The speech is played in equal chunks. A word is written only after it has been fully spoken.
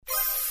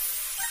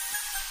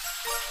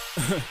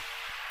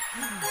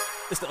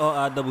It's the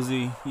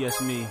R-I-double-Z,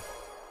 yes me,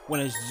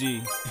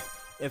 1SG,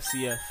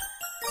 FCF.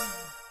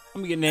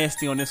 I'm gonna get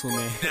nasty on this one,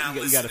 man.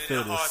 You gotta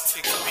feel this.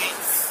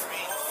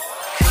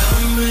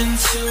 Come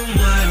into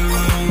my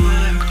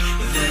room,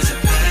 there's a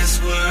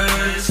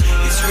password.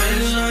 It's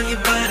written on your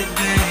body,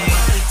 babe,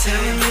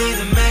 telling me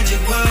the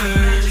magic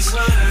words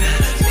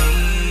that I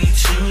need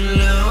to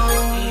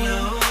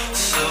know.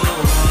 So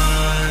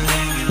one,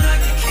 baby,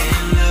 like a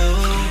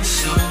candle.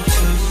 So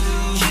two,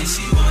 kiss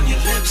you on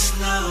your lips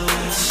now.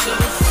 So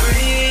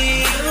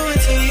free, do it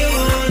to you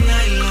all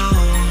night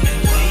long. And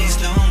please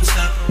don't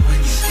stop when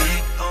you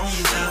get on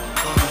top.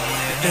 Oh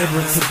yeah.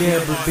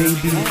 Abracadabra,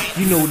 baby,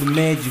 you know the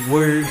magic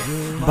word.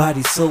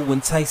 Body so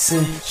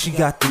enticing, she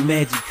got the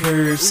magic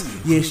curves.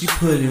 Yeah, she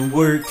put in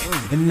work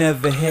and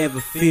never have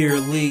a fear.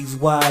 Legs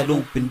wide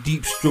open,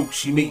 deep stroke,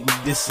 she make me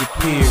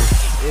disappear.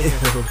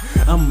 Ew,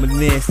 I'm a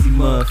nasty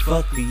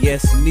motherfucker,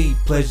 yes me,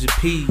 Pleasure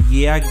P.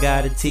 Yeah, I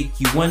gotta take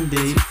you one day.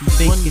 If you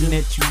thinking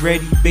that you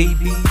ready,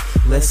 baby,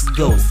 let's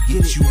go.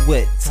 Get you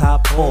wet,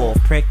 top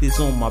off, practice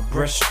on my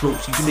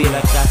breaststroke. She said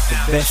I got the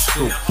best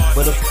stroke,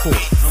 but of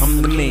course,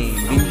 I'm the man.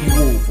 Bend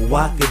you over,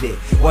 walk it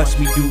at. Watch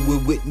me do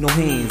it with no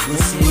hands.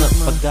 Listen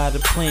up, I got a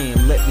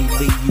plan. Let me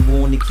lay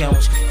you on the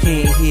couch.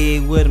 Can't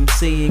hear what I'm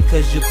saying,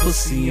 cause your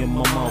pussy in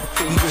my mouth.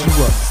 Eat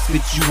you up,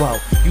 spit you out.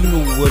 You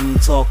know what I'm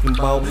talking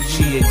about.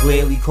 She'll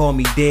gladly call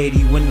me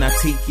daddy when I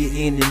take it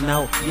in and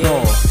out.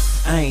 Y'all,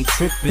 I ain't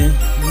tripping.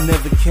 You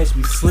never catch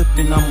me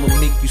slipping. I'ma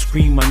make you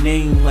scream my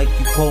name like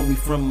you call me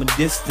from a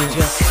distance.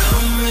 Just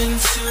come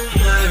into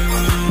my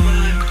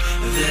room.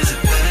 There's a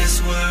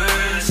password.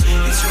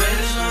 It's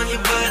written on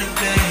your body,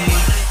 babe.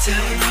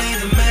 Telling me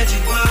the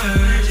magic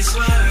words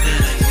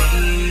that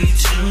I need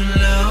to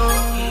know.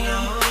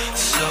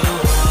 So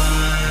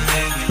one,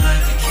 baby,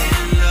 like a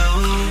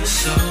candle.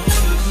 So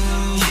two,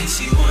 kiss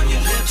you on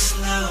your lips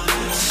loud.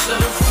 So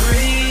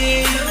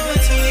free, do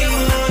it to you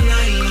all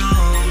night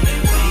long.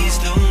 And please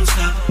don't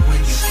stop when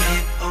you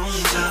get on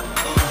top.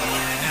 Oh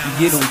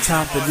yeah. get on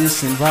top of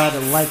this and ride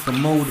it like a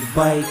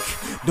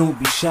motorbike. Don't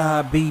be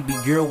shy, baby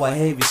girl, I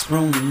have you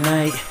sprung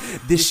tonight.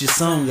 This your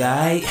song,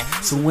 alright?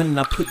 So when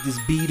I put this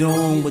beat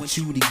on, want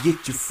you to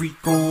get your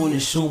freak on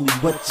and show me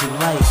what you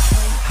like.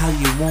 How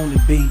you want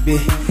it, baby?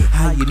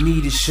 How you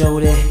need it, show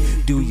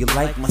that. Do you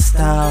like my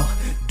style?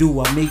 Do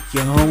I make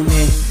you own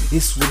it?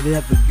 It's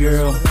whatever,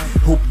 girl.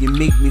 Hope you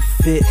make me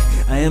fit.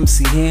 I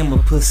MC Hammer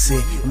pussy.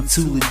 I'm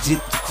too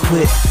legit to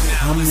quit.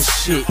 I'm the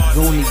shit,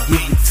 gonna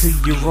give it to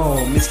you raw.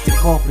 Mr.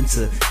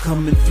 Carpenter,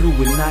 coming through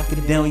and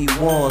knocking down your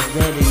walls.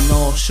 That ain't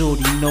all,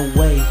 shorty, no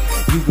way.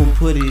 You gon'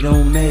 put it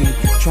on me.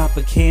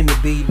 Tropicana,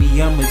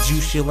 baby, I'ma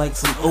juice you like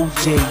some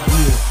OJ,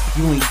 yeah.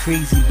 You ain't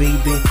crazy,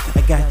 baby,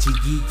 I got you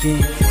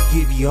geeking.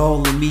 Give you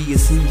all of me and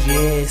send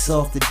your ass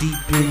off the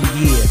deep end,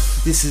 yeah.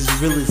 This is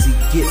real as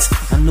it gets,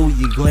 I know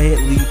you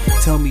gladly.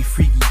 Tell me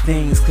freaky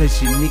things,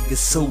 cause your nigga's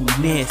so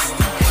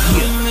nasty,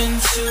 yeah. Come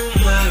into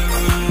my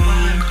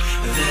room,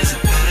 there's a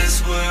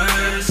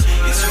password.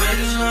 It's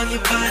written on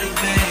your body,